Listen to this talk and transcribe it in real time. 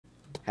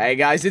Hey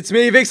guys, it's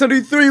me, Vikkstar.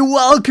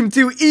 Welcome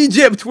to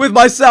Egypt with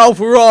myself,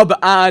 Rob,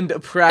 and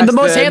Preston. And the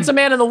most handsome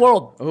man in the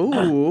world.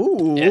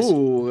 Ooh.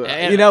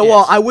 Yes. You know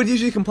what? I would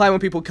usually complain when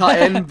people cut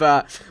in,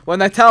 but when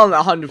they're telling the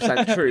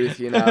 100% truth,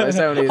 you know, it's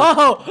only...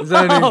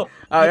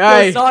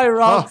 Hey. Sorry,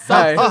 Rob.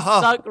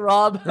 Suck,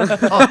 Rob.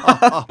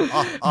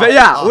 But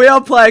yeah, we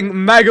are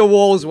playing Mega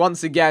Walls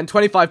once again.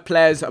 25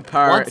 players per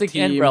team. Once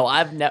again, bro,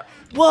 I've never...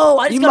 Whoa,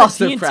 I just got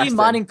a TNT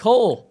mining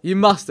coal. You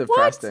must have,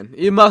 Preston.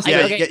 You must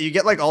have. Yeah, you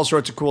get like all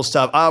sorts of cool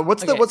stuff.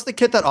 What's the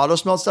kit that auto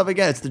smelt stuff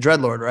again? It's the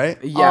Dreadlord,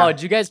 right? Yeah. Oh,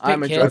 did you guys pick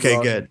kits?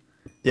 Okay, good.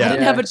 Yeah. I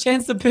didn't have a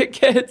chance to pick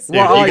kits. Dude,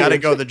 you gotta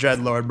go the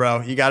Dreadlord,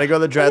 bro. You gotta go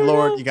the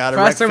Dreadlord. You gotta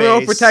Preston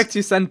will protect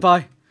you,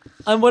 senpai.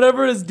 On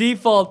whatever is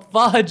default,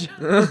 fudge.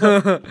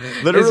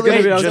 Literally,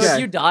 if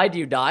you die, do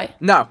you die?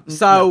 No.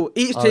 So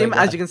each team,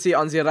 as you can see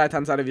on the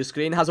right-hand side of your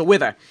screen, has a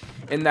wither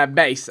in their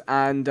base,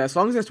 and as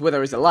long as this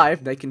wither is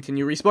alive, they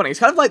continue respawning. It's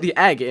kind of like the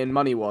egg in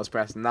Money Wars,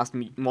 Preston. That's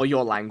more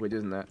your language,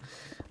 isn't it?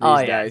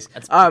 These days.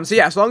 So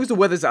yeah, as long as the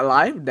wither's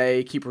alive,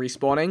 they keep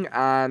respawning,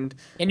 and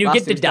you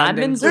get the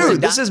diamonds.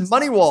 Dude, this is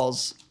Money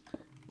Walls.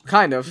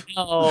 Kind of.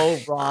 Oh,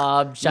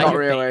 Rob, not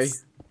really.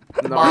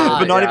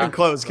 But not even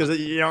close, because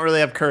you don't really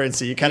have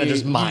currency. You kind of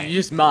just mine. You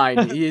just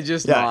mine. You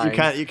just mine.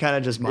 You kind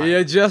of just mine.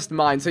 You just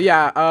mine. So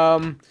yeah,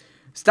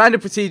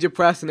 standard procedure,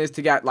 Preston, is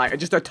to get like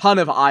just a ton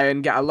of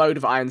iron, get a load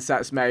of iron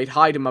sets made,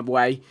 hide them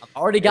away. I've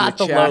already got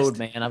the load,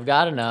 man. I've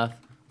got enough.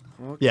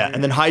 Okay. Yeah,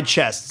 and then hide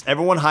chests.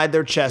 Everyone hide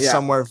their chests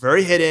somewhere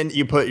very hidden.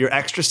 You put your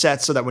extra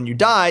sets so that when you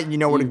die, you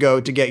know where to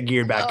go to get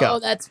geared back up. Oh,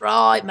 that's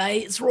right,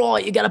 mate. It's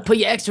right. You got to put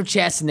your extra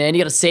chests in there, and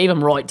you got to save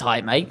them right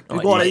tight, mate.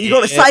 You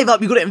got to save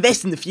up. You got to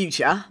invest in the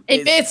future.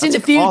 Invest in the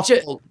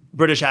future.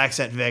 British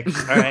accent, Vic.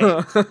 All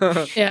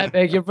right. Yeah,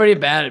 Vic, you're pretty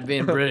bad at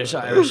being British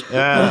Irish.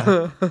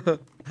 Yeah.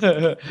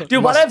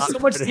 Dude, why do I have so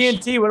much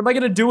TNT? What am I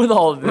gonna do with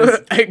all of this?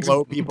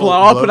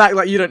 Blow up and act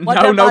like you don't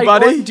know nobody.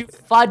 What am I going to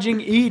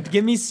fudging eat?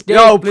 Give me steak.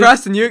 Yo, please.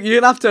 Preston, you're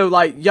gonna have to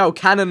like,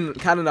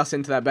 cannon us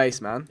into their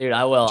base, man. Dude,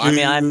 I will.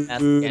 I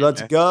mean,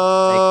 let's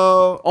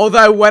go.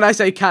 Although when I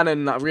say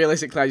cannon,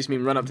 realistically, I just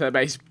mean run up to their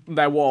base,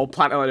 their wall,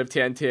 plant a load of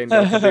TNT, and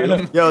go to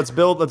them. Yo, let's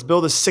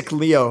build a sick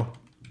Leo.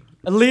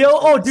 Leo?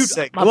 Oh, dude.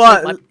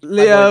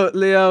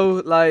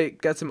 Leo,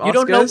 like, get some Oscars? You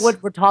don't know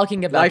what we're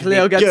talking about. Like,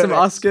 Leo gets some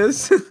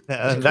Oscars?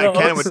 That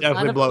cannon would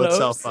definitely blow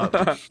itself up.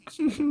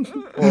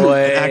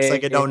 It acts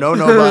like it don't know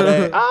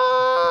nobody.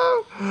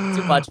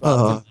 Too much,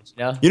 Bob.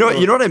 You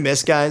know what I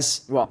miss,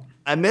 guys? What?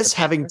 I miss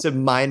having to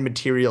mine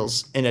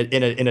materials in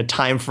a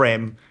time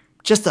frame.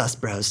 Just us,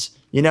 bros.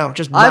 You know,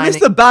 just mining. I miss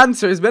the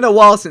banter. It's been a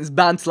while since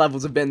banter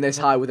levels have been this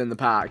high within the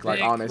pack,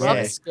 like, honestly.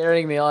 It's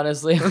scaring me,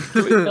 honestly. What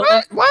did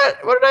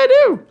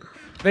I do?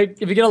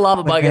 If you get a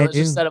lava bucket, let's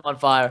just set him on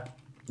fire.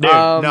 Dude,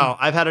 no,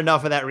 I've had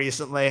enough of that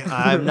recently.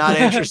 I'm not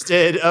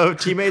interested of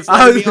teammates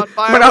letting me on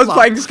fire. When I was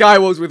playing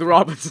Skywars with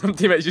Rob, and some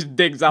teammate just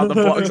digs out the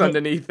box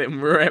underneath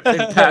him, ripped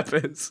in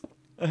peppers.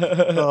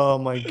 Oh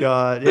my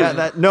god.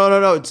 Yeah,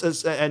 no.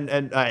 It's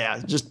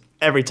yeah, just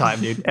every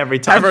time, dude. Every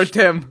time. Ever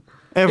Tim.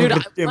 Dude,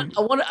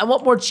 I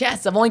want more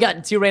chests. I've only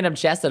gotten 2 random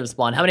chests that have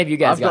spawned. How many of you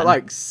guys got? I've got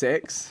like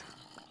 6.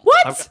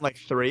 What? I've got like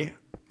 3.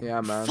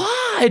 Yeah, man.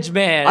 Fudge,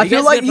 man. I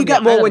feel like you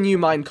get more when you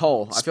mine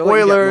coal.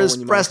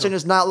 Spoilers. Preston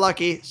is not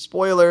lucky.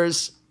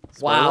 Spoilers.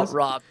 Wow,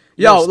 Rob.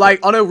 Yo,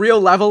 like on a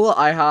real level,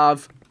 I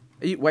have.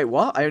 Wait,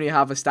 what? I only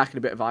have a stack and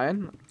a bit of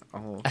iron.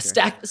 Oh, okay. A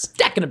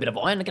stack and a bit of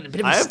iron. I got a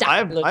bit of a stack.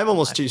 I have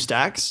almost 2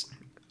 stacks.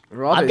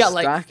 Rob I've got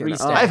like 3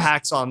 stacks. I have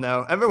hacks on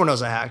though. Everyone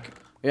knows a hack.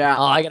 Yeah.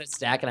 Oh, I got a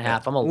stack and a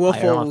half. I'm a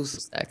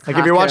Woofless. Like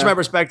if you're watching my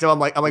perspective, I'm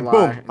like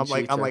boom.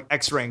 I'm like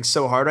X-raying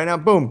so hard right now.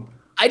 Boom.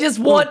 I just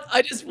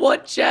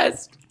want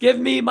chest. Give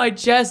me my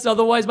chest,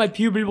 otherwise my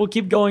puberty will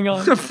keep going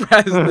on.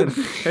 Preston,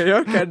 you're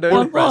okay, dude.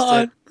 Come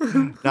on.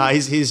 Nah,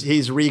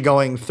 he's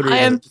re-going through. I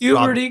am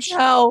puberty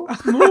cow.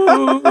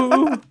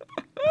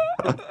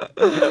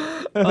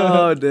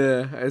 Oh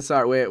dear. It's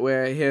alright.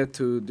 We're here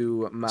to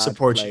do mad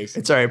support plays. you.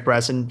 It's alright,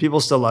 Preston. People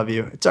still love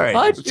you. It's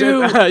alright.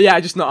 Yeah,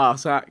 just not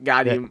us.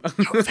 Got him.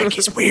 You think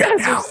he's weird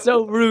now? That's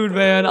so rude,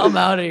 man. I'm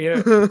out of here.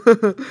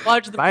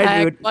 Watch the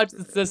pack. Watch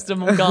the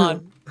system. I'm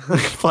gone.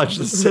 Fudge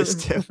the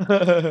system.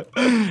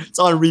 It's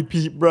on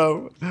repeat,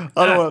 bro. I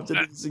don't want to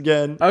have to do this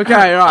again.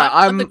 Okay, alright.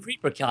 I'm the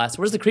creeper class.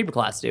 What does the creeper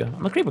class do?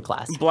 I'm a creeper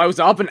class. Blows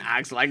up and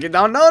acts like it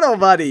don't know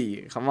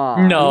nobody. Come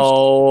on.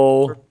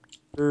 No.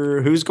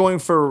 Who's going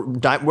for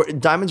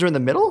diamonds? Are in the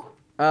middle?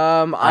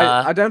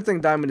 I don't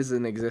think diamond is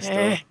in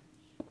existence.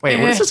 Wait,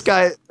 what is this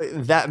guy?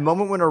 That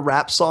moment when a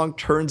rap song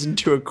turns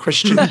into a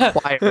Christian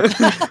choir.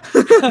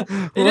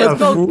 It is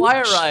called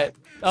choir, right?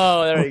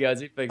 Oh, there he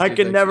goes. I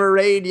can never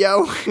raid,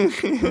 yo.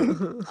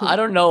 I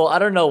don't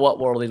know what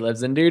world he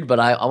lives in, dude, but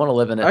I want to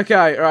live in it.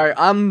 Okay, right.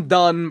 I'm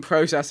done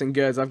processing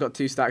goods. I've got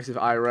 2 stacks of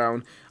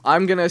iron.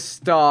 I'm gonna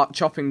start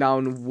chopping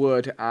down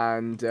wood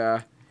and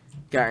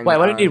getting. Wait,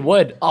 why do you need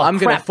wood? Oh, I'm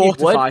gonna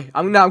fortify.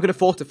 I'm gonna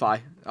fortify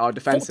our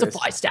defenses.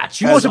 Fortify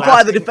statues.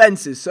 Fortify the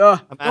defenses,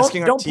 sir. I'm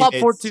asking don't pop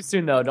fort too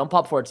soon, though. Don't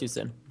pop fort too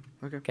soon.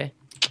 Okay.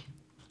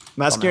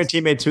 I'm asking our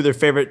teammates who their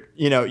favorite,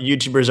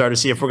 YouTubers are to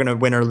see if we're gonna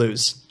win or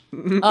lose.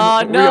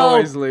 No. We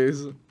always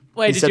lose.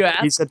 Wait, did you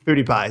ask? He said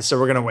PewDiePie, so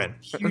we're gonna win.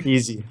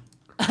 Easy.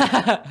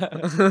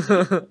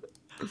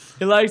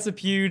 He likes the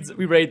pewds.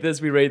 We rate this.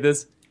 We rate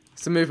this.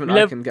 It's a movement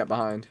I can get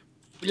behind.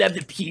 We love the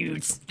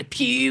pewds. The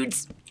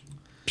pewds.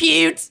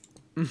 Pewds.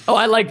 Oh,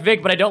 I like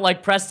Vic, but I don't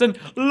like Preston.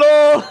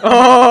 Lol.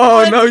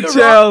 Oh, no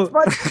chill.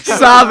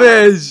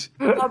 Savage.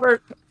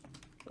 Robert.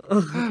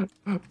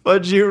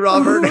 Fudge you,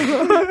 Robert.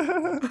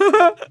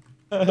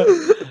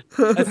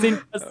 I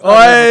think.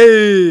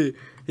 Oi!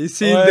 He's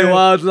seen the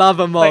wild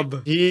lava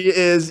mob. He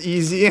is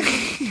easy.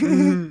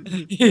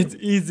 It's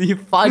easy.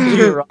 Fudge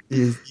you, Robert.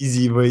 He is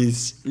easy,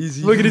 boys.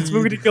 Easy. Look at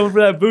it coming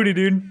for that booty,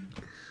 dude.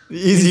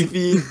 Easy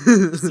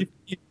feed.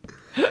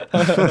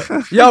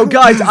 Yo,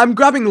 guys, I'm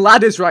grabbing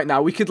ladders right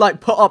now. We could like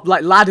put up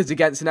like ladders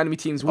against an enemy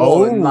team's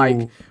wall, and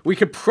like we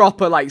could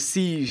proper like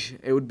siege.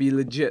 It would be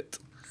legit.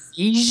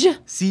 Siege?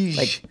 Siege.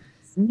 Like,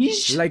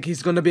 siege? Like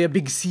he's gonna be a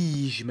big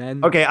siege,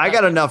 man. Okay, I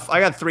got enough. I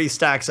got 3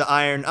 stacks of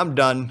iron. I'm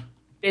done.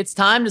 It's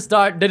time to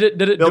start building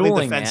Building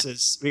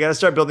defenses. Man. We gotta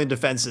start building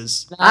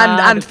defenses.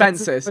 And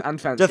fences. And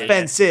fences.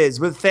 Defenses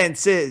with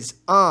fences.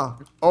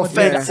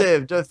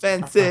 Offensive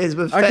defenses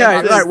with fences.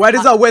 Okay, right. Where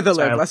does our wither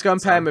Sorry, live? Let's go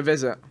and pay him a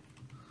visit.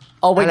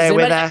 Oh wait, Hello,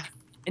 does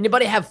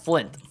anybody have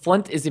flint?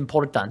 Flint is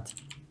important.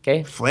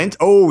 Okay. Flint?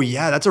 Oh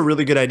yeah, that's a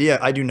really good idea.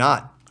 I do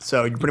not.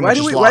 So you pretty much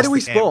just lost Where do we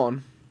the game.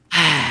 spawn?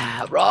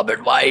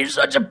 Robert, why are you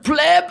such a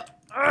pleb?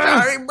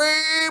 Sheep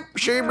beep,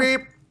 sheep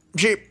beep,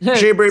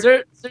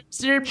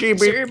 sheep, sheep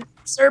beep.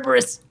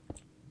 Cerberus.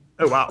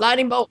 Oh wow.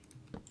 Lightning bolt.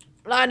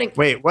 Lightning.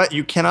 Wait, what?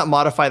 You cannot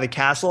modify the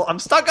castle? I'm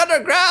stuck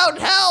underground.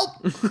 Help!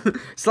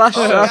 Slash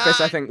surface,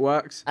 God. I think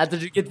works. That's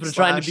what you get for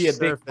trying to be a big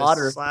Surface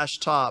modder. Slash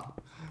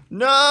top.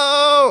 No!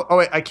 Oh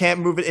wait, I can't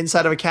move it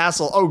inside of a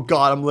castle. Oh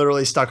god, I'm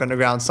literally stuck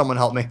underground. Someone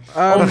help me.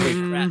 Holy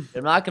crap.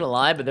 I'm not gonna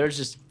lie, but there's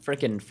just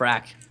freaking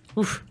frack.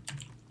 Oof.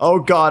 Oh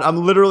god, I'm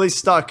literally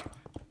stuck.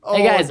 Oh,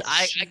 Hey guys,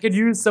 I could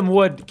use some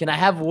wood. Can I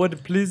have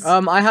wood, please?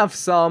 I have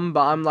some,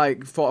 but I'm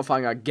like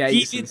fortifying our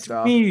gates Give and it to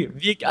stuff. me,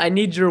 Vic. I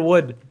need your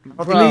wood.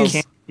 I Please.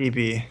 can't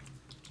TP.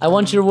 I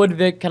want your wood,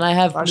 Vic. Can I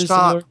have Slash this?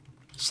 top.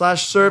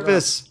 Slash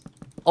surface.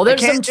 Oh, I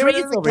there's some can't do it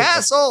trees in the over here.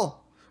 castle.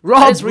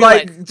 Rob, just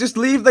realized- like, just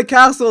leave the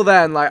castle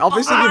then. Like,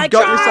 obviously I you've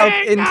got yourself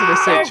tried, into the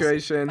guys,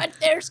 situation. But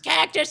there's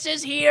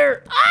cactuses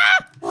here.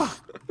 Ah!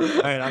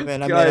 Alright, I'm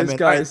in.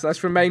 Guys,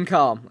 let's remain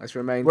calm. Let's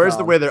remain Where's calm.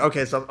 the wither?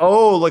 Okay, so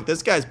oh look,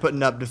 this guy's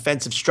putting up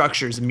defensive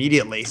structures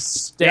immediately. Yeah,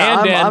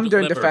 Stand and I'm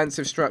doing deliver.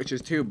 defensive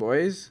structures too,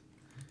 boys.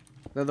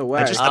 They're the way.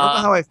 I don't know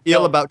how I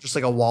feel no. about just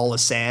like a wall of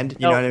sand.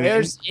 You No, know what I mean?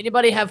 where's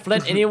anybody have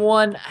flint?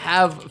 Anyone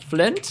have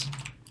flint?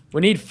 We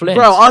need flint.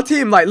 Bro, our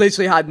team like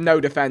literally had no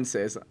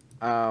defenses.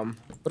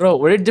 Bro,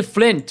 where did the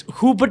flint?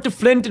 Who put the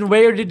flint and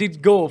where did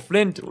it go?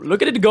 Flint,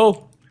 look at it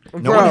go. No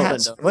Bro, one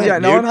has flint, yeah,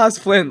 no dude. one has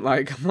flint.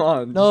 Like, come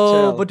on. just No,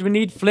 chill. but we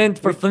need flint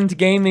for flint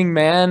gaming,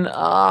 man.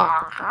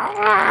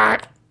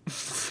 Alright,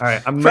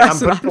 I'm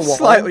Preston, putting I'm the wall.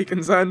 slightly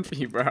concerned for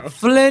you, bro.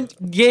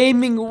 Flint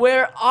gaming,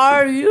 where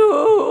are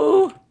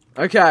you?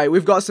 Okay,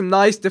 we've got some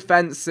nice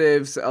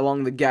defensives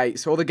along the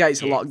gates. All the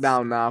gates are locked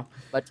down now.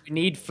 But we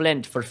need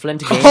flint for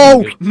flint gaming.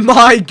 Oh dude.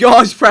 my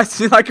gosh,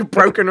 Preston, you're like a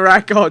broken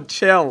record.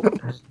 Chill.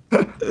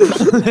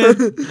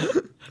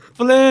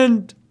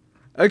 Flint!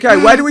 Okay,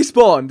 where do we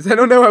spawn? Does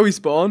anyone know where we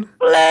spawn?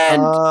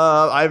 Flint!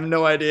 I have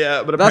no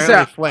idea, but That's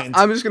apparently it. flint.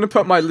 I'm just gonna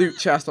put my loot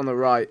chest on the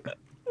right.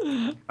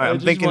 Alright, I'm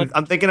thinking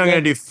I'm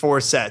gonna do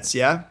 4 sets,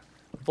 yeah?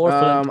 Four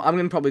flint. I'm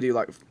gonna probably do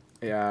like,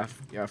 yeah,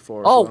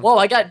 4. as Oh, well. whoa,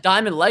 I got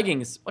diamond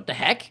leggings. What the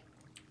heck?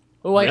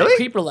 Oh, I got Really?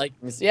 creeper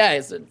leggings. Yeah,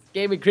 it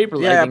gave me creeper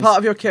Yeah, leggings. part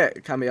of your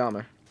kit can be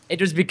armor. It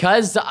was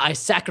because I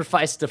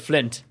sacrificed the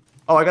flint.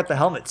 Oh, I got the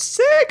helmet.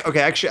 Sick! Okay,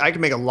 actually, I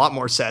can make a lot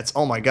more sets.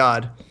 Oh my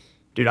god.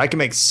 Dude, I can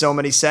make so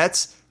many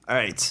sets.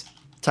 Alright,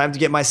 time to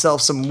get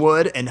myself some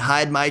wood and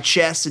hide my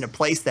chest in a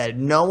place that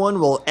no one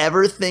will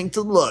ever think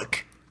to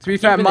look. To be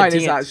fair, Even the mine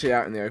is TNT. actually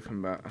out in the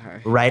open, but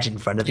hey. Right in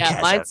front of the Yeah,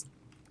 castle. mine's...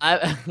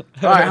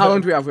 Alright, how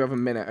long do we have? We have a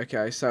minute.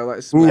 Okay, so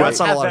let's Ooh, make, that's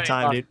not a lot of Very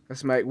time, long. dude.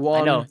 let's make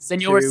 1, I know.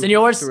 Senors, 2,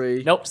 senors.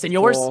 3, Nope,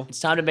 senors. 4, It's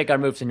time to make our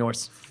move,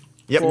 senors.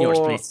 Yep. Senors,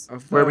 4 please.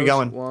 of Where are we those.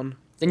 going? 1.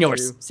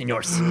 Senors, 2.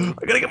 senors. I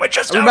gotta get my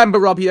chest out. Remember,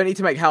 Rob, you don't need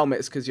to make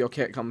helmets because your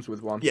kit comes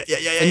with one. Yeah.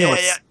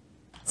 Senors.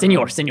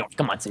 Senor, senor.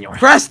 Come on, senor.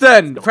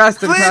 Preston!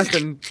 Preston, Flint!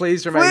 Preston,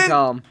 please remain Flint!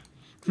 calm.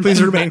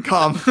 Please remain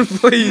calm.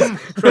 Please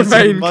Preston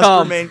remain must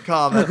calm. remain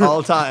calm at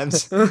all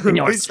times. Senors,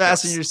 Please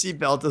fasten your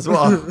seatbelt as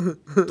well.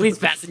 Please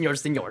fasten your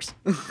senors.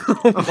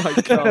 Oh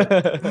my god.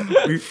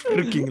 We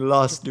freaking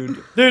lost,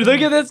 dude. Dude,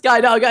 look at this guy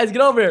now, guys. Get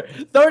over here.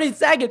 30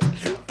 seconds.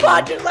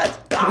 Roger, let's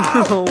go.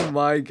 Oh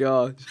my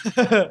gosh.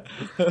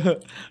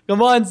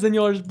 Come on,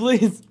 senors,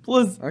 please,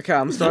 please. Okay,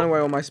 I'm storing away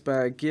all my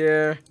spare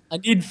gear. I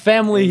need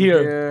family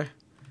here.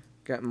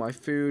 Getting my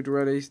food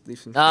ready. Leave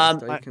some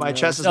steak in My there.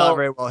 chest is So, not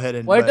very well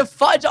hidden. Where but- the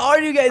fudge are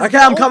you guys? Okay,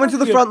 Get I'm coming over to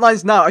the here. front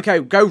lines now. Okay,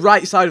 go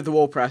right side of the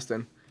wall,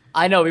 Preston.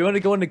 I know, we want to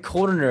go in the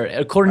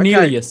corner.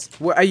 Cornelius.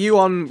 Okay. Are you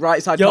on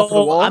right side top of the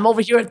Yo, wall? I'm over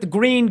here at the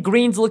green.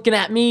 Green's looking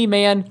at me,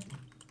 man.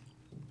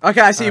 Okay,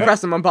 I see you, Alright.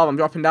 Preston. I'm Bob. I'm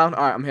dropping down.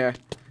 Alright, I'm here.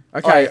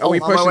 Okay, Alright, are we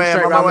I'm on my pushing way, straight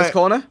I'm on my around this way.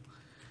 corner?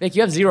 Vic,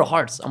 you have 0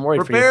 hearts. I'm worried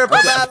Prepare for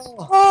you. for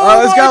battle.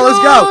 Let's go, let's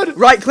God! go.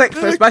 Right click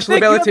for special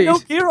Vic, abilities. You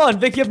have no gear on.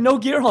 Vic, you have no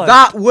gear on.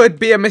 That would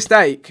be a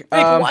mistake. Vic,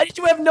 why did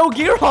you have no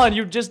gear on?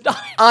 You just died.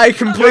 I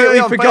completely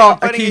forgot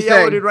a fighting key a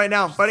yellow thing. dude right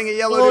now. I'm fighting a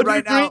yellow dude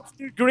right now.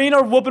 Green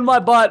are whooping my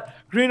butt.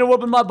 Green are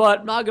whooping my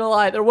butt. Not gonna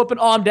lie, they're whooping.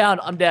 Oh, I'm down.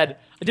 I'm dead.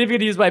 I didn't get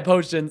to use my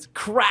potions.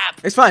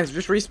 Crap. It's fine. It's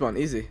just respawn.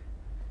 Easy.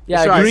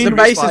 Yeah, right, green the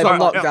base is respawn.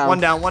 on lockdown. One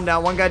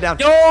down, one guy down.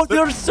 Yo,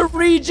 there's a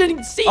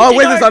region. Oh,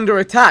 Wither's under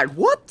attack.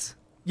 What?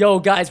 Yo,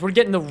 guys, we're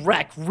getting the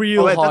wreck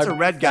real wait, hard. that's a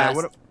red guy.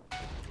 fast.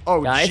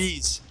 Oh, Guys?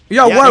 jeez.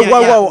 Yo, Yeah, whoa, yeah, whoa,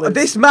 yeah. whoa.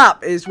 This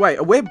map is, wait,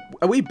 are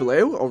we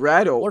blue or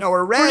red or? No,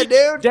 we're red,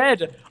 dude.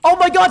 Dead. Oh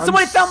my God!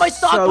 Somebody found my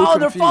stockpile.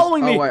 They're confused.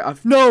 following me. Oh, wait, I've-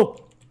 No.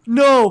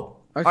 Okay.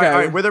 All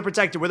right, we're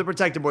protected,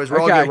 boys. We're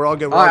all Okay. good, we're all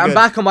good, we're Alright, all I'm good.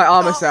 back on my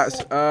armor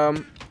sets.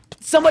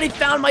 Somebody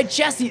found my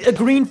chest. A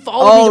green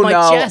followed me to my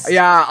no. chest.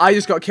 Yeah, I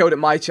just got killed at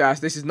my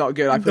chest. This is not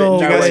good. I put No. it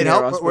Do you nowhere guys need near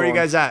help? our Where are you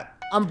spawn. guys at?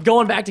 I'm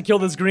going back to kill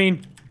this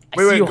green.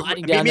 I see you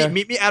hiding down there.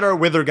 Meet me at our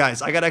wither,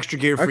 guys. I got extra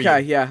gear for you.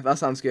 Okay, yeah, that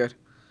sounds good.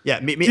 Yeah,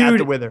 meet me at Dude.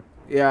 the wither.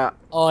 Yeah.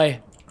 Oi.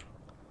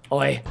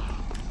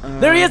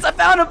 There he is. I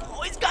found him.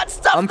 Oh, he's got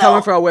stuff. I'm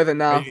coming for a wither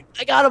now.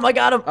 I got him.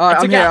 Alright,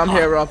 I took out- I'm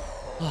here, Rob.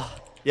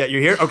 Yeah,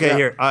 you're here? Okay, Yeah.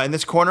 here. In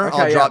this corner, Okay,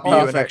 I'll yeah, drop you an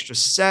perfect. extra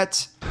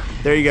set.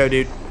 There you go,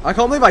 dude. I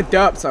can't believe I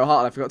derped so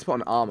hard. I forgot to put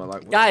on armor.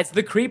 Like, what? Guys,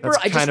 the creeper,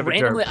 That's I just kind of a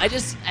randomly,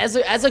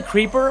 as a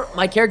creeper,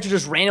 my character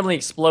just randomly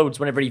explodes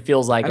whenever he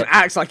feels like And it.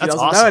 acts like he That's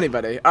doesn't know awesome.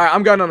 anybody. Alright,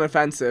 I'm going on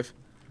offensive.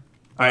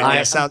 All right, Alright,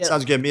 yeah, I'm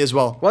sounds good. Me as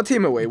well. What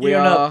team are we? We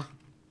Gearing up. are.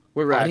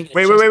 We're red. think-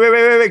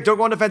 Wait. Don't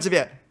go on offensive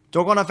yet.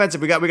 Don't go on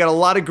offensive. We got a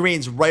lot of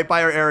greens right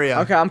by our area.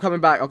 Okay, I'm coming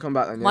back. I'll come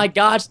back then. Yeah. My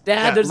gosh, Dad,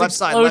 Yeah, there's left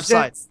side, explosions.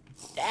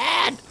 left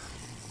Dad.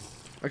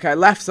 Okay,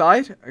 left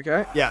side.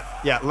 Okay.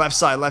 Yeah, left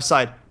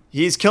side.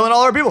 He's killing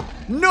all our people.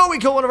 No, we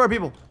killed one of our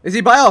people. Is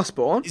he by our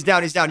spawn? He's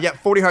down. Yeah,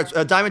 40 hearts.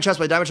 Diamond chest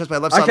plate, left side,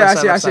 Okay, left I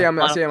side, see left side. him.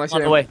 I see him. I'm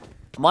on the way.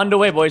 I'm on the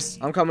way, boys.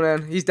 I'm coming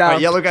in. He's All down.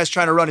 right, yellow guy's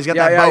trying to run. He's got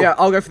Yeah, that bow. yeah.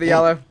 I'll go for the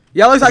yellow.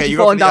 Yellow's Okay, actually you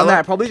go for falling the down yellow?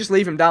 there. Probably just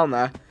leave him down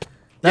there.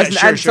 There's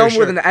Yeah, someone sure.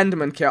 with an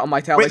Enderman kit on my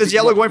tail. Wait, Like, there's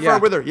yellow going for yeah. our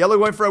wither. Yellow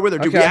going for our wither.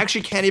 Dude, we Okay.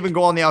 actually can't even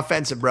go on the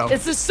offensive, bro.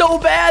 This is so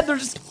bad. They're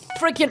just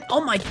freaking.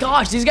 Oh my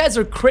gosh, these guys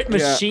are crit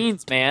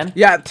machines, man.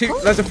 Yeah,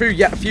 there's a few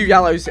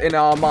yellows in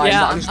our mine. Yeah,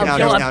 that I'm I'm just down, gonna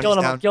killing. he's I'm down, killing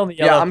he's him. I'm killing the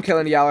yellow. Yeah, I'm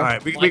killing the yellow. All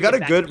right, we Like got a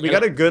it good back we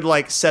got a good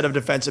like set of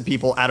defensive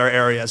people at our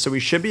area, so we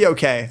should be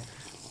okay.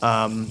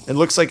 It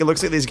looks like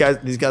these guys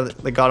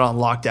they got on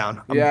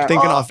lockdown. I'm Yeah.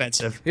 thinking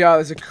offensive. Yeah,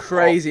 there's a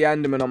crazy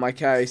Enderman on my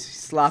case. He's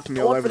slapping me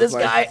all Going over for the this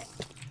place. guy.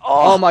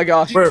 Oh my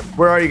gosh.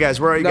 Where are you guys?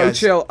 Where are you No, guys?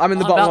 chill. I'm in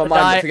the I'm bottom about of to mine.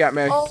 die. Don't forget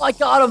me. Oh, I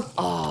got him.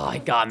 Oh, I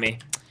got me.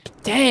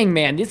 Dang,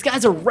 man, these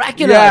guys are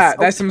wrecking Yeah, us.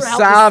 there's some Our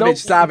health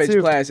is so savage low,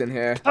 too. players in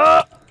here.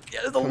 Yeah,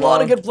 there's a lot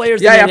on. of good players.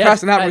 Yeah, in yeah, here.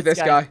 Preston, help me with this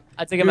guy.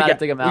 I took him We out. got- I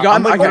took him we out. got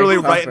I'm like Okay, literally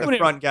perfect. right in the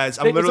front, guys.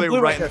 I'm There's a literally blue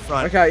right right in the there.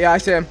 front. Okay, yeah, I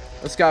see him.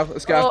 Let's go.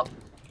 Let's go.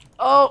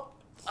 Oh,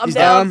 I'm He's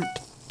down.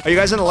 Are you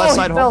guys on the left Oh, he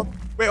side fell. home?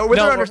 Wait, wither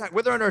No, under we're- attack.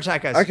 Wither under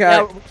attack, guys. Okay.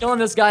 Yeah, we're killing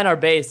this guy in our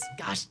base.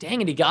 Gosh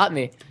dang it, he got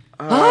me.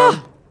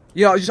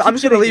 Yeah, I'm just gonna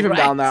getting leave him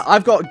down wrecked. there.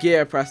 I've got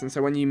gear, Preston,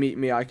 so when you meet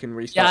me, I can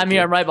restart. Yeah, I'm here.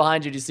 you. I'm right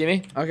behind you. Do you see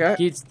me? Okay.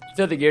 Can you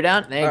throw the gear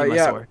down? Thank you, my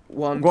Yeah. sword.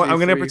 One, I'm going- two, I'm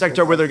gonna three, protect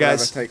four, our wither, five, whatever,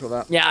 guys. Take all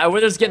that. Yeah, our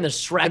wither's getting the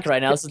Shrek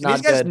right now. This is Can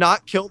these not guys good.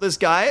 not kill this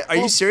guy? Are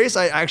you serious?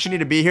 I actually need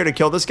to be here to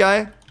kill this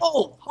guy?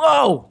 Oh,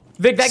 whoa!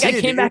 Vic, that guy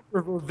See, came dude. back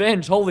for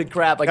revenge. Holy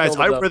crap! I Guys, killed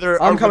him. our though.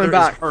 wither, I'm our coming wither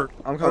back. is hurt.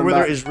 I'm Our coming wither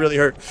back. is really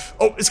hurt.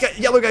 Oh, this guy,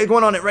 yellow guy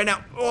going on it right now.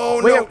 Oh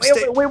no!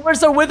 Wait,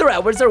 where's our wither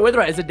at? Where's our wither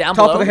at? Is it down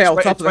Top below? of the hill.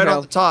 Right, Top it's of the right hill.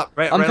 on the top.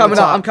 Right, I'm right coming on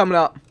the up. top. I'm coming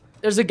up.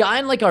 There's a guy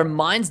in like our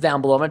mines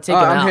down below. I'm gonna take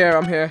him I'm out. here.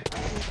 I'm here.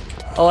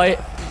 Oh, wait.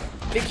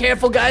 Be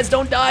careful, guys.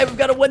 Don't die. We've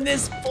got to win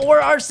this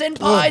for our sin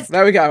pies.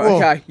 There we go. Whoa.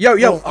 Okay. Yo.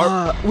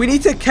 Whoa. We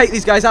need to take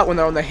these guys out when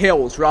they're on the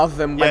hills rather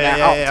than when Yeah, they're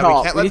yeah, up yeah, we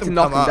top. can't We let need to them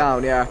knock come them up.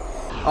 down. Yeah.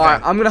 All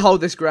right. I'm gonna hold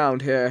this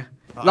ground here.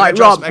 I'm Like gonna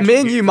drop Rob, some me extra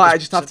and you gear might for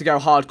just have to go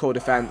hardcore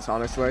defense,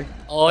 honestly.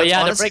 Oh, That's yeah,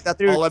 to honestly, break that's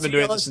through. all I've been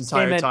doing GLS this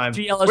entire came in. time.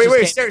 GLS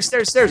Wait, just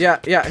came- stairs.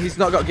 Yeah. He's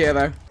not got gear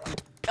though.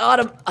 Got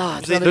him. Ah,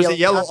 it's There's another a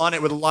yellow on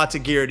it with lots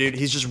of gear, dude.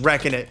 He's just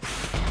wrecking it.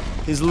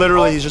 He's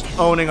just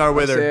owning our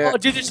wither. That's Oh,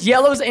 dude, there's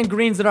yellows and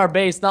greens in our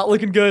base. Not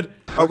looking good.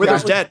 Our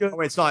wither's Not dead. looking Oh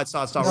wait, it's not.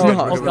 We're not. good, good.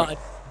 we're Oh, good. God.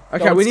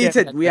 Okay, Don't we need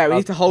scare to. me. Yeah, we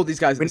need to hold these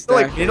guys. We in need to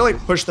like,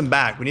 stair. push them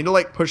back. We need to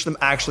like push them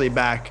actually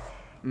back.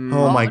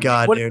 Oh my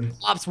god, What dude. if it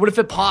pops? What if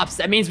it pops?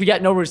 That means we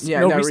got no, Yeah,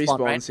 no no respawn,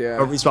 right? respawns. Yeah.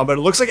 A respawn, but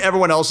it looks like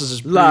everyone else's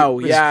is Low.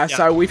 Yeah.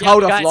 So we've Yeah,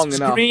 held off guys, long there's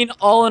enough. green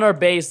all in our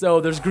base, though.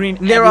 There's green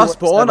Near our everywhere.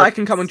 spawn, I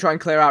can come and try and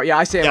clear out. Yeah,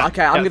 I see him. Yeah,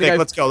 okay, I'm yeah, gonna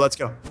Vic, go. Let's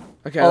go.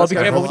 Okay, Oh, let's be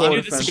go. careful. Hold We on.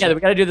 gotta do this together.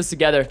 We gotta do this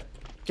together.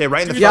 Okay,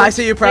 right in the Yeah, front. I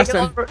see you, Take it Preston.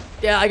 over.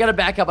 Yeah, I gotta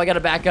back up.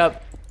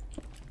 up.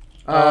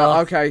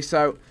 Okay,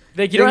 so.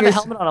 Vic, you don't have thing the is-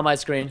 helmet on my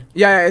screen.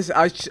 Yeah,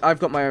 I've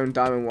got my own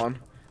diamond one.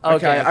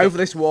 Okay, Okay. over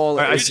this wall.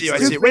 Alright, I is- see you.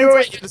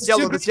 Wait. This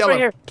yellow. Two greens right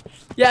here.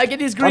 Yeah, get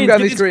these greens.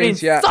 getting Get these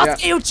greens, yeah, Sasuke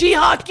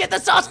Uchiha, get the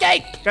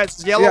Sasuke. Guys,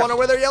 it's yellow Yeah. on a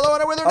wither. Oh,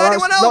 Anyone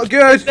that's else? not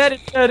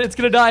good. It's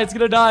gonna die. It's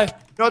gonna die.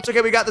 No, it's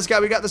okay. We got this guy.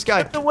 Rip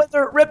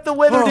the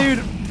wither, Oh. dude.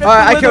 Rip Alright, the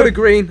I killed wither. a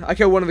green. I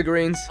killed one of the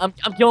greens. I'm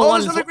killing Oh,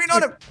 one. there's another green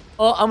on him.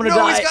 Oh, I'm gonna No,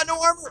 die. he's got no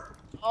armor.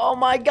 Oh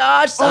my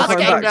gosh, I'm Sasuke,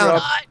 coming back, die.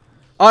 Rob.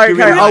 Alright,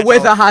 okay, our regen?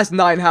 Wither has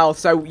 9 health,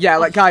 so yeah,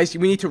 like guys,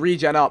 we need to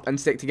regen up and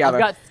stick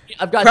together.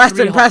 I've got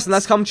Preston,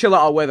 let's come chill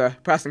at our Wither.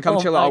 Preston, come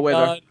chill at our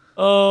Wither.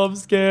 Oh, I'm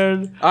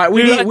scared. Alright,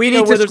 we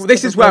need to.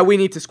 This is where we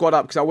need to squad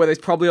up because our Wither's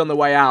probably on the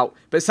way out.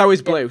 But so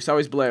is Blue. So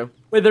is Blue.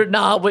 Wither,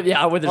 our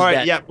Wither's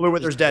dead. Yeah, Blue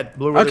Wither's dead.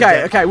 Blue Wither's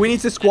dead. Okay, we need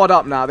to squad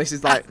up now. This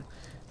is like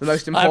the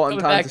most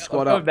important time to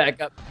squad up.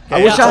 Back up.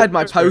 I wish I had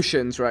my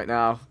potions right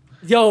now.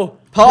 Yo,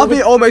 part of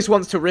me almost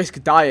wants to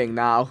risk dying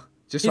now,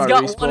 just so I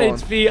respawn. He's got 1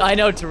 HP. I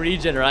know, to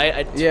regen,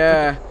 right?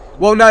 Yeah.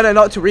 Well, no,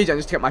 not to regen,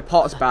 just to get my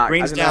pots back.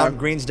 Green's down.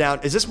 Green's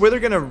down. Is this Wither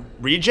gonna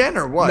regen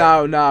or what?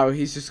 No,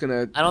 he's just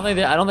gonna. I don't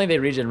think they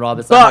regen, Rob.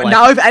 It's but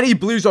now, if any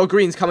blues or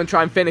greens come and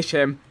try and finish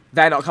him,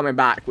 they're not coming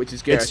back, which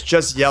is good. It's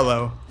just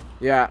yellow.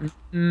 Yeah.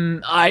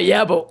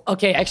 Yeah, but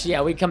okay, actually,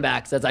 yeah, we come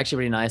back. So that's actually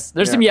pretty nice.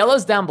 There's some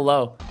yellows down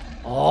below.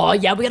 Oh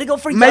yeah, we gotta go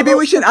for yellow. Maybe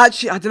we should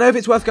actually. I don't know if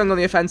it's worth going on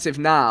the offensive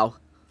now.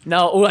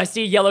 No, oh, I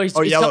see yellow. He's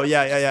yellow.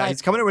 Yeah.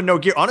 He's coming in with no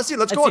gear. Honestly,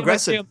 let's go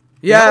aggressive.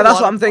 Yeah, that's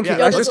what I'm thinking.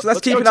 Yeah,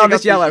 let's keep an eye on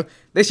this yellow.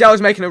 This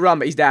yellow's making a run,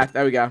 but he's dead.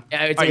 There we go.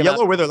 Yeah,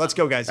 yellow Wither. Let's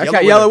go, guys.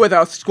 Okay, yellow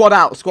Wither. Squad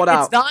out.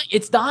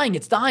 It's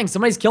dying.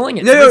 Somebody's killing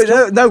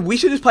it. No. We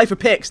should just play for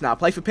picks now.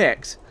 Play for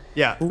picks.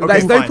 Yeah. Okay,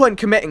 there's no point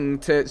committing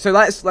to. So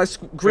let's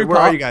group up.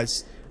 Where are you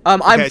guys?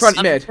 I'm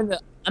front mid.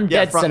 I'm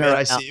dead front center. mid.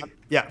 I see you.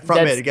 Yeah,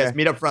 front mid. Guys,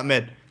 meet up front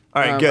mid.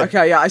 All right, good.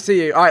 Okay, yeah, I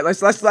see you. All right,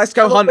 let's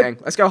go hunting.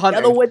 Let's go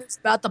hunting. Yellow Wither's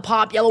about to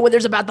pop. Yellow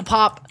Wither's about to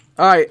pop.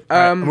 All right.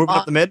 Moving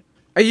up the mid.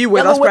 Are you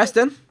with us,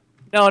 Preston?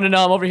 No, I'm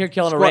over here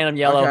killing a random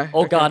yellow. Okay,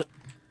 oh god.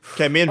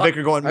 Okay, me and Vic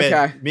are going mid.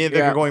 Okay, Me and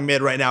Vic are going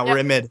mid right now. We're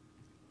in mid.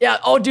 Yeah.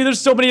 Oh, dude, there's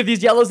so many of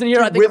these yellows in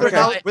here. I think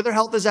Wither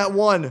health is at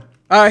 1.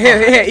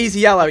 Here, easy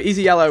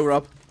yellow,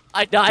 Rob.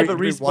 I died, but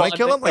respawn. Do we want to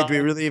kill him? Like, do we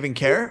really even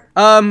care?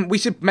 We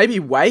should maybe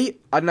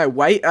wait. I don't know,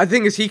 wait. I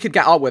think he could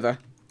get our Wither.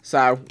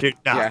 So. Dude,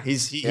 nah, yeah.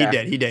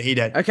 He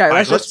dead. Okay,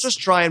 let's just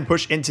try and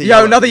push into.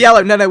 Yo, another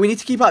yellow. No, we need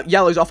to keep up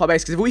yellows off our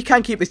base because if we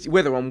can keep this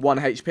Wither on 1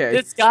 HP.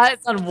 This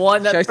guy's on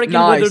 1. That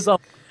freaking Wither's on.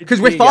 Because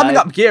we're farming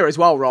up gear as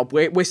well, Rob.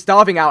 We're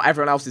starving out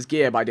everyone else's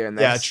gear by doing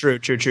this. Yeah, true.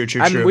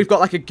 And we've got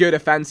like a good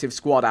offensive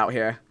squad out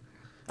here.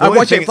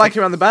 Watch it,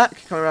 flanking around the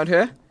back. Coming around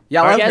here.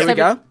 Yellow, here we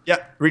go. Yeah,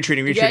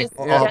 retreating. You guys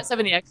have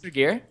any extra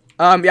gear?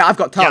 Yeah, I've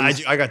got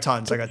tons. Yeah, I got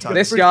tons.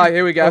 This guy,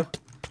 here we go.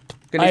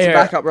 Gonna need some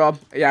backup, Rob.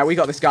 Yeah, we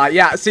got this guy.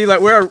 Yeah, see,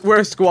 look, we're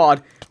a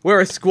squad.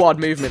 We're a squad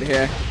movement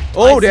here.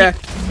 Oh dear.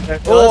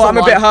 Oh, I'm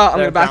a bit hurt. I'm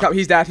gonna back up.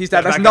 He's dead.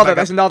 That's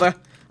another.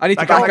 I need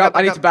to back up.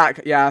 I need to back.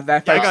 Yeah, they're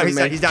facing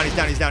me. He's down.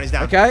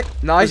 Okay,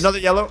 nice. There's another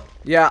yellow.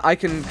 Yeah, I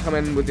can come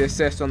in with the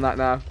assist on that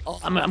now. Oh,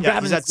 I'm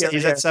grabbing this.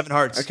 He's at 7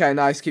 hearts. Okay,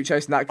 nice. Keep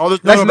chasing that. Oh,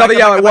 there's another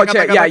yellow. Watch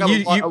it. Yeah,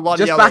 you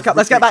just back up.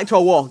 Let's get back to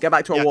our wall. Get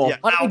back to our wall.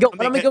 Why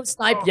don't we go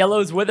snipe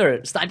Yellow's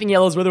Wither? Sniping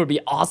Yellow's Wither would be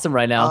awesome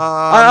right now.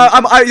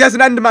 There's an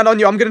Enderman on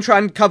you. I'm gonna try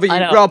and cover you,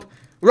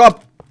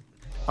 Rob.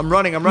 I'm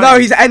running. No,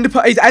 he's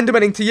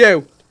Endermaning to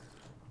you.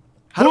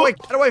 How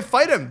do I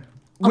fight him?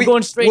 I'm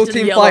going straight to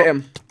the yellow. We'll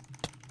team fight him.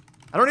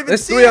 I don't even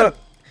see him.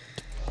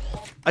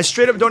 I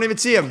straight up don't even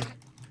see him.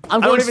 I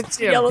don't even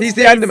see him. He's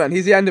the Enderman.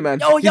 He's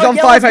on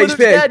 5 HP.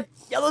 Dead.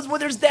 Yellow's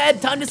Wither's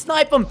dead. Time to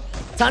snipe him.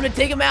 Time to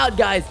take him out,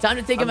 guys. Time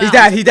to take him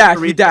out. He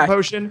died.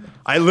 Potion.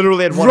 I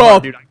literally had one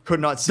heart, dude. I could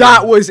not see him.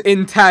 That was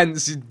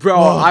intense,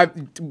 bro.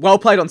 Well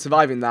played on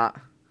surviving that.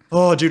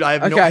 Oh, dude,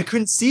 I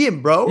couldn't see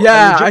him, bro.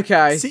 Yeah,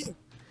 okay.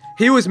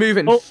 He was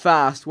moving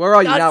fast. Where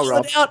are you now,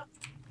 Rob?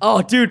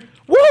 Oh, dude.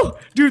 Woo!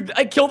 Dude,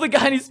 I killed the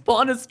guy and he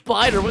spawned a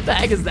spider. What the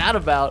heck is that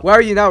about? Where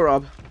are you now,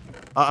 Rob?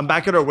 I'm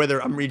back at our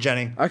Wither. I'm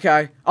regenning.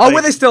 Okay. Oh,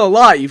 Wither's still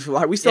alive.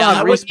 Like, we still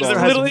have respawn.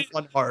 Literally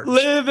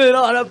living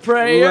on a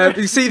prayer.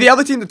 You see, the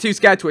other team are too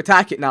scared to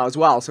attack it now as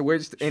well, so we're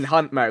just in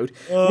hunt mode.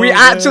 We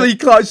actually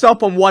clutched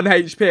up on 1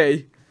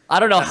 HP. I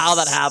don't know how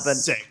that happened.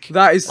 Sick.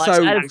 That is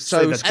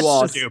so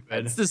squad.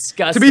 Stupid. It's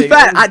disgusting. To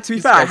be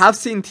fair, I have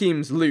seen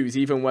teams lose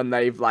even when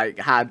they've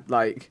had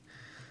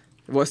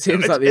what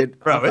seems like the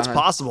bro. It's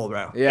possible,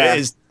 bro. Yeah, it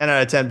is 10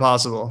 out of 10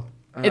 possible.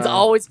 It's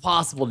always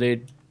possible,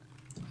 dude.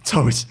 It's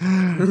always.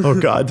 Oh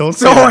God, don't.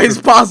 It's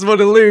always possible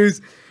to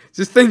lose.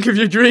 Just think of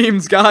your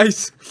dreams,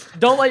 guys.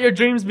 Don't let your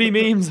dreams be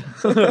memes.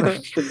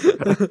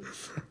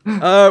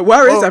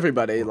 Where is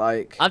everybody?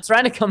 Like, I'm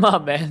trying to come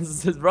up, man.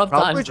 This is rough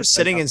time. Probably just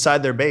sitting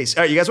inside their base.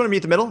 All right, you guys want to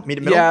meet the middle? Meet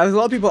the middle. Yeah, there's a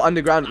lot of people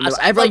underground.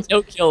 Everyone's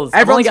no kills.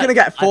 Everyone's gonna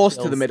get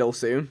forced to the middle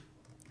soon.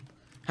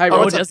 Hey,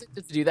 does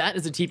it do that?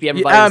 Does it TP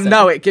everybody?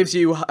 No, it gives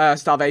you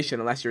starvation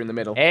unless you're in the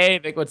middle. Hey,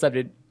 Vic, what's up,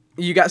 dude?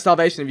 You get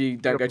starvation if you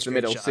don't go to the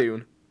middle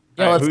soon.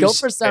 Yo, let's go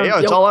for some. Hey,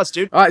 it's all us,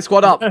 dude. All right,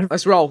 squad up.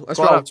 Let's roll. Let's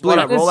roll.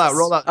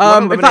 Roll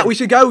out. In fact, we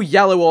should go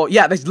yellow or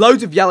there's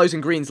loads of yellows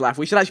and greens left.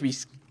 We should actually be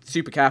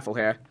super careful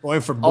here.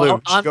 Going for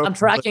blue. I'm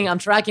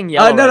tracking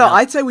yellow. No,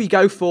 I'd say we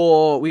go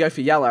for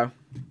yellow.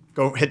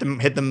 Go hit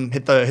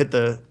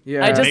the.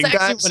 Yeah. I just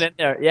actually went in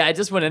there. Yeah, I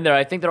just went in there.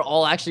 I think they're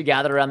all actually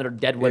gathered around their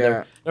dead Wither.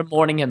 Yeah. They're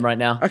mourning him right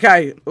now.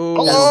 Okay. Ooh.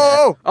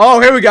 Oh,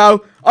 here we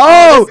go.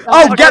 Oh,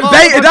 get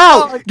baited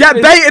out. Get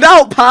baited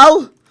out,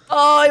 pal.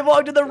 Oh, I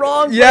walked in the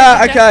wrong place.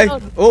 Yeah, okay.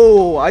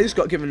 Oh, I just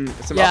got given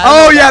some.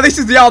 Yeah, this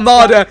is the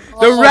Armada.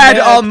 The red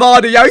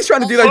Armada. Yeah, he's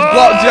trying to do those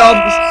block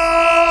jumps.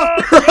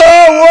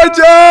 Oh, what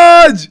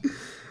charge!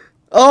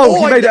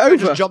 Oh, he made it I over.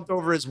 just jumped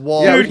over his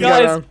wall. Yeah, we Dude, can go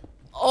guys. down.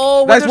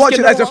 Oh, Let's Wither's watch it.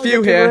 getting There's a along few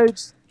with the here.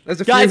 rage.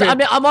 There's a few Guys, here.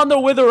 I'm on the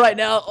Wither right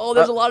now. Oh,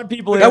 there's a lot of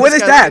people here. They're with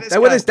his dad. this They're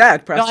with guy. his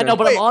dad, No, I Preston. know,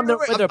 but Wait, I'm on wait, the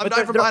wait, Wither. I'm But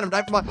dying from they're- mine. I'm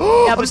dying from mine.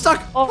 Yeah, I'm but-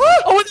 stuck.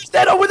 Oh, Wither's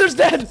dead. Oh, Wither's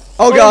dead.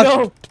 Oh, God.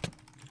 No.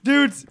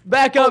 Dudes,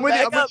 back up. I'm with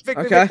you. Back up. Vic,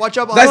 Okay. Watch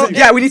out. There's- behind you.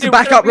 yeah, we need to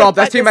back up, Rob.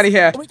 There's too many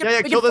here.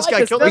 Yeah, kill this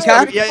guy. Kill We this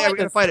can? guy. Yeah, we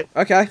gotta fight it.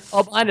 Okay.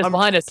 Oh, behind us, I'm-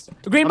 behind us.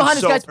 Green I'm behind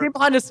us, so guys. hurt. Green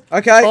behind us.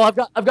 Okay. Oh,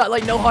 I've got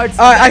like no hearts.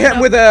 Alright, I hit him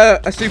with a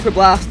super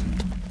blast.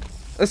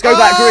 Let's go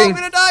back I'm green.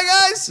 gonna die,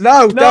 guys.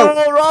 No, No,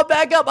 don't. Rob,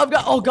 back up. I've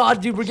got. Oh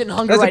God, dude, we're getting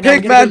hungry There's a right now. We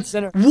pig gotta go to man. the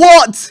center.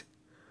 What?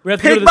 We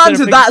have to go to the Pigmans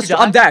center. are Pig, that you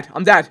strong. I'm die? dead.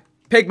 I'm dead.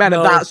 Pigmen are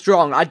No. that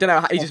strong. I don't know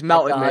how he just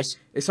melted me. gosh.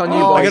 It's on you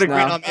Oh, I boys got a green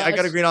now. on me. I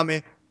got a green on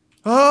me.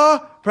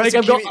 Oh,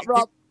 Preston, Pig, I'm keep going, me-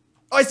 Rob.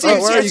 Oh, I see Oh,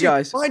 you. where see are you, you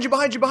guys? Behind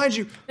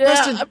you. Yeah,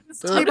 Preston, I'm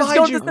just behind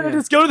go to you. the center.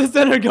 Just go to the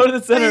center. Go to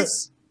the center.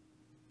 Please.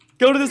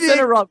 Go to the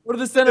center, Rob. Go to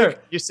the center.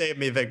 Vic, you saved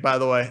me, Vic, by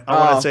the way. I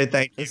want Oh, to say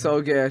thank you. It's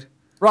so good.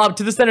 Rob,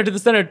 to the center. To the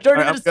center. Dirty.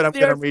 Alright, I'm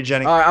good. I'm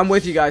regenning. Alright, I'm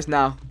with you guys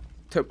now. Oh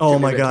Took me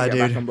my a bit to God, get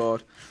back dude. on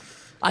board.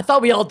 I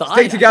thought we all died.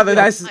 Stick together, I thought we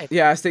all guys. died.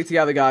 Yeah, stick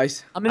together,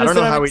 guys. I'm in I the don't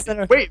know center. how I'm in we. the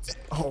center. Wait.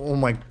 Oh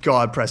my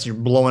God, Preston,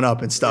 you're blowing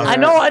up and stuff. I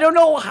know. I don't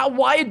know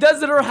why it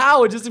does it or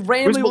how. It just Who's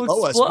randomly will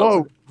below us? explode.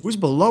 Whoa. Who's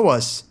below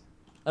us?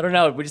 I don't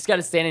know. We just got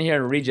to stand in here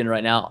and regen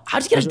right now.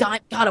 How'd you get a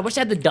diamond? God, I wish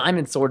I had the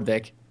diamond sword,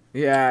 Vic.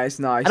 Yeah, it's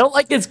nice. I don't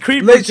like this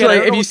creeper. Literally, kid. I don't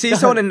if know you what's see done.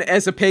 someone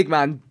as a pig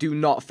man, do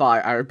not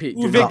fight. I repeat,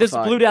 do Ooh, Vic, not there's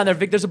fight. a blue down there.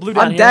 Vic, there's a blue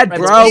down I'm here. dead, Right,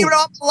 bro. let's Keep it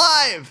up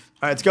alive. All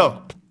right, let's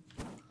go.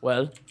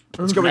 Well.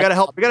 Let's go. We gotta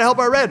help. We gotta help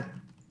our red.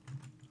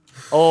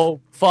 Oh,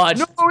 fudge.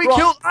 No,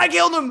 Rob. I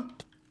killed him.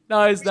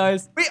 Nice,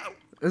 nice. Wait,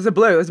 There's a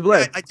blue. There's a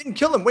blue. I didn't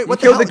kill him. Wait, what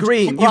killed the the hell?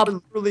 green. You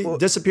You- literally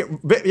disappeared.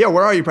 Yeah,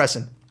 where are you,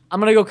 Preston? I'm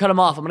gonna go cut him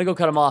off. I'm gonna go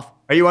cut him off.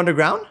 Are you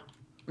underground?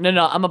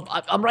 No,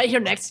 I'm right here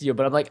next to you,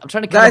 but I'm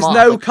trying to cut There's him off.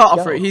 no Like, cut off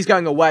go. for it. He's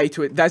going away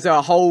to it. There's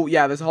a whole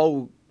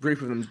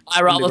group of them.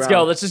 All right, Rob, let's go.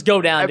 underground. Let's just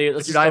go down, dude.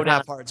 Let's Dude, just I go have down.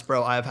 half hearts,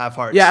 bro. I have half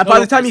hearts. Yeah, by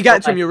No, the time you let's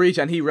get go to him, you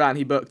regen. He ran.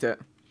 He booked it.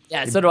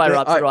 Yeah, so do I,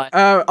 Rob. So do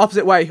I.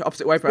 Opposite way,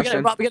 We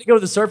Preston. gotta go to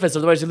the surface,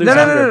 otherwise you lose. No.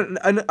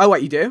 hunger. Oh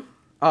wait, you do?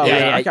 Oh, Yeah,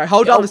 yeah. yeah. Okay,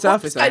 hold on Oh, the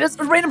surface. Guy, then. that's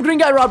a random green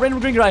guy, Rob. Random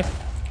green guy.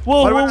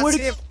 Whoa, Why do I whoa, not where'd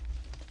see he him? go?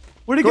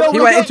 Where'd he Go- go? He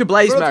go- went go- into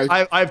blaze go- mode.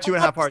 I have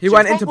 2.5 hearts. He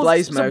went into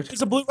blaze mode.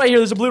 There's a blue right here.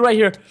 There's a blue right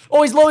here.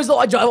 Oh, he's low. He's low.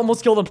 I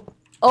almost killed him.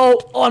 Oh,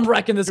 I'm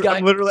wrecking this guy.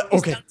 I'm literally He's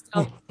okay. down, he's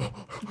down.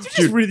 Did you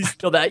just really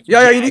steal that?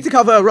 Yeah, you jag? need to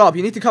cover Rob.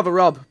 You need to cover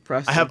Rob,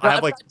 Preston. I have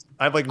like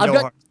I've no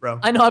got- hearts, bro.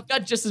 I know. I've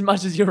got just as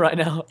much as you right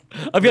now.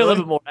 I've got a Really?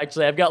 little bit more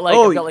actually. I've got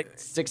Oh, like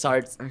 6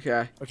 hearts.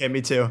 Okay. Okay,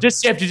 me too.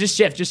 Just shift. You just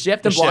shift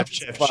and block.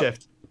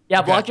 Shift.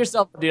 Yeah, block Okay.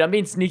 yourself, dude. I'm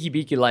being sneaky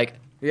beaky like.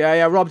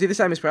 Yeah. Rob, do the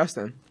same as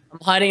Preston. I'm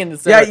hiding in the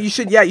Yeah,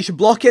 center. you should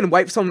block in and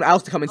wait for someone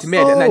else to come into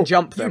mid and then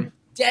jump them.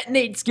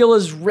 Detonate skill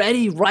is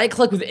ready. Right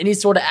click with any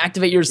sort of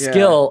activate your Yeah.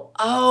 skill.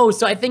 Oh,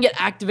 so I think it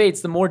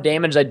activates the more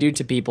damage I do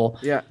to people.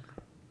 Yeah.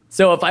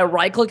 So if I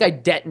right click, I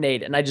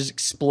detonate and I just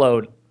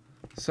explode.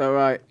 So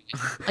right.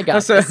 I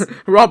got That's this.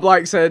 Rob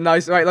likes a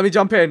nice. Right, let me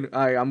jump in.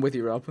 I'm with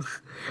you, Rob.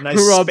 A nice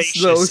Rob's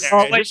spacious little-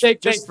 area. Oh, wait,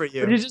 just wait. for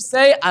you. What did you just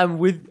say? I'm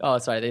with. Oh,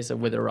 sorry. They said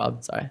with or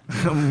Rob. Sorry.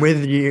 I'm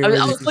with you.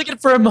 I was looking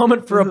for a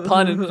moment for a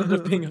pun and it ended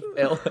up being a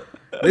fail.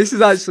 This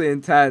is actually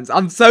intense.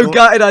 I'm so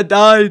gutted I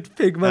died,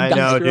 Pigman. I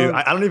know, dude.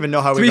 I don't even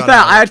know how To we be got fair,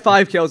 out. I had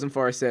 5 kills and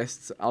 4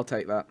 assists. I'll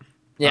take that.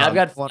 Yeah, I've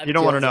got. Well, 5 you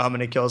don't want to kills. know how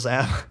many kills I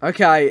have.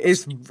 Okay,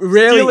 it's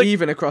really Stealing-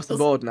 even across the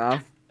board now.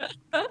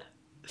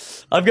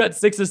 I've got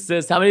 6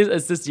 assists. How many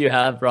assists do you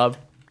have, Rob?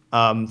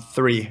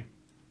 3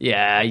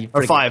 Yeah, you.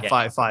 or freaking- 5,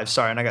 yeah. 5.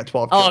 Sorry, and I got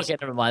 12 Oh, kills. okay,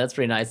 never mind. That's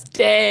pretty nice.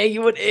 Dang,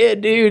 you went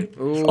in, dude.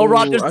 Oh,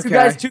 Rob, there's 2 okay.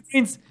 guys, 2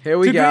 greens. Here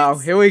we 2 go.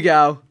 greens. Here we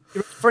go.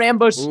 For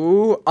ambush.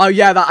 Ooh. Oh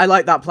yeah, I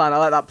like that plan. I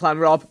like that plan,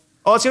 Rob.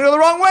 Oh, it's gonna go the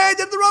wrong way. I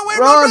did it the wrong way.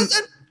 Run.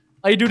 Preston.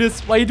 Why you do this?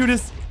 Why you do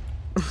this?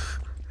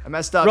 I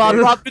messed up. Rob,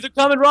 dude. Rob, they're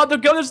coming. Rob, they're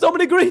coming. There's so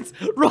many greens.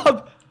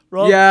 Rob.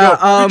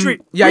 Yeah. Yo,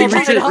 retreat. Yeah. You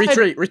Retreat,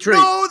 hide. retreat.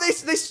 No, they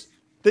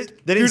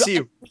didn't see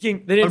you. They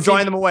didn't I'm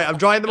drawing them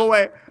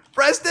away.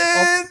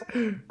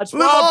 Preston. That's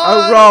Move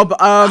Rob.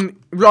 on.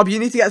 Oh, Rob, you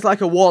need to get to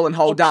like a wall and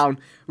hold down.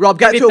 Rob,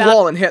 get They to a found-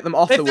 wall and hit them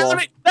off They the found wall.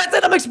 me. That's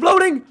it. I'm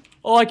exploding.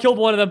 Oh, I killed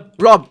one of them.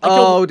 Rob, I killed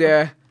oh one.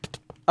 dear.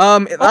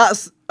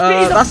 Jesus.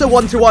 That's a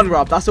 1-to-1,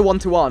 Rob. That's a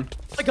 1-to-1.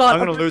 Oh my God. I'm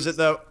gonna lose it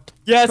though.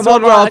 Yeah, Come so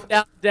on, am I.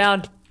 Rob.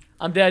 Down.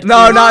 I'm dead.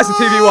 No, now it's a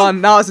 2v1.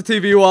 Now it's a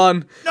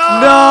 2v1. No!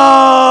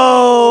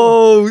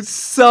 No!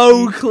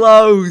 So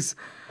close.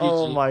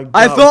 Oh my god.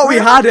 I thought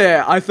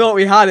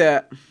we had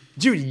it.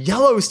 Dude,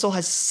 yellow still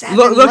has 7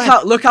 Look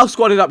left. how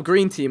squadded up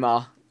green team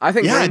are. I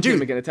think Yeah, green team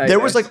dude. are gonna take There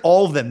was this. like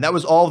all of them. That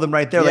was all of them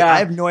right there. Like Yeah. I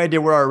have no idea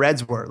where our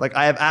reds were. Like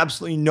I have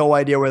absolutely no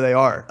idea where they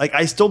are. Like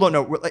I still don't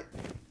know. Like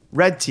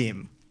red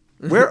team,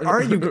 where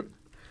are you?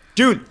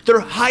 Dude, they're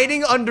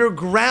hiding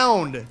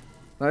underground.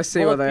 Let's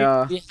see where they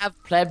are. We have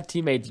pleb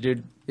teammates,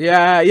 dude.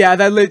 Yeah,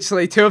 they're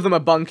literally 2 of them are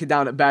bunkered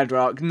down at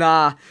bedrock.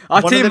 Nah,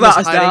 our One of team them let is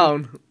us hiding-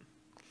 down.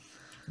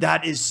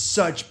 That is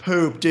such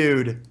poop,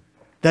 dude.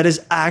 That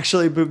is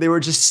actually poop. They were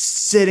just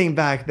sitting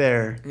back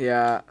there.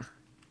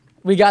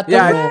 We got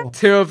them. Yeah,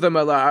 2 of them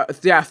are like,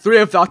 3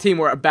 of our team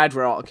were at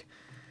bedrock.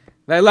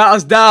 They let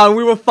us down.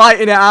 We were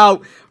fighting it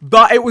out.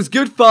 But it was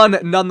good fun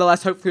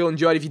nonetheless. Hopefully you all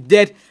enjoyed. If you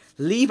did,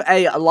 leave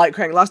a like,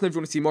 rating. Let us know if you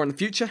want to see more in the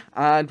future.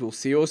 And we'll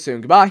see you all soon.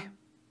 Goodbye.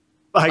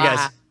 Bye,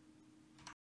 guys.